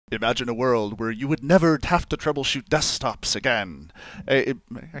Imagine a world where you would never have to troubleshoot desktops again. It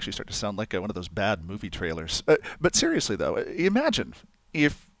actually started to sound like one of those bad movie trailers. But seriously, though, imagine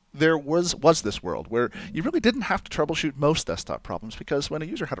if there was this world where you really didn't have to troubleshoot most desktop problems because when a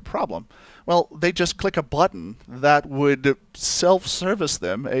user had a problem, well, they just click a button that would self-service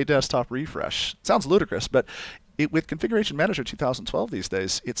them a desktop refresh. Sounds ludicrous, but with Configuration Manager 2012 these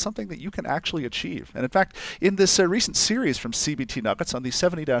days, it's something that you can actually achieve. And in fact, in this recent series from CBT Nuggets on the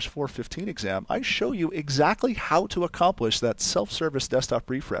 70-415 exam, I show you exactly how to accomplish that self-service desktop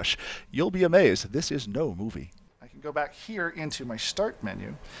refresh. You'll be amazed. This is no movie. I can go back here into my Start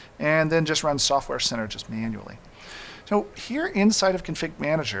menu and then just run Software Center just manually. So here inside of Config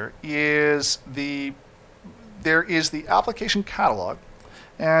Manager there is the application catalog,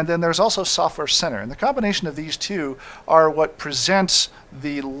 and then there's also Software Center. And the combination of these two are what presents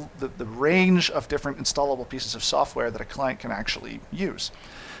the range of different installable pieces of software that a client can actually use.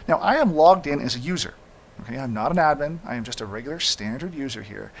 Now, I am logged in as a user. Okay, I'm not an admin. I am just a regular standard user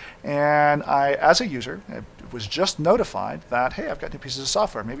here. And I, as a user, I was just notified that, hey, I've got new pieces of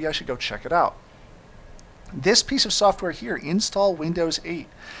software. Maybe I should go check it out. This piece of software here, Install Windows 8,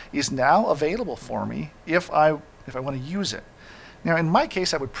 is now available for me if I want to use it. Now, in my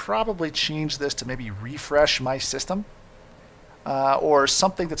case, I would probably change this to maybe refresh my system or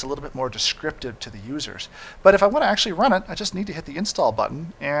something that's a little bit more descriptive to the users. But if I want to actually run it, I just need to hit the install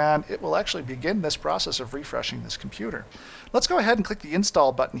button, and it will actually begin this process of refreshing this computer. Let's go ahead and click the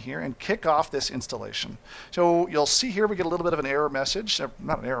install button here and kick off this installation. So you'll see here we get a little bit of an error message,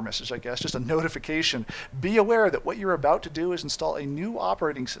 not an error message, I guess, just a notification. Be aware that what you're about to do is install a new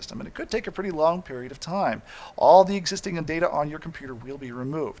operating system, and it could take a pretty long period of time. All the existing data on your computer will be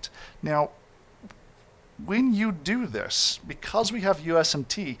removed. Now, when you do this, because we have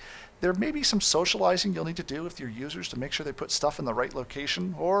USMT, there may be some socializing you'll need to do with your users to make sure they put stuff in the right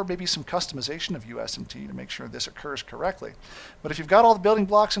location, or maybe some customization of USMT to make sure this occurs correctly. But if you've got all the building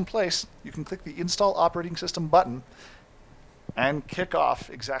blocks in place, you can click the Install Operating System button and kick off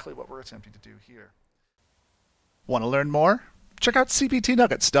exactly what we're attempting to do here. Want to learn more? Check out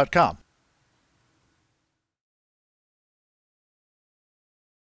cbtnuggets.com.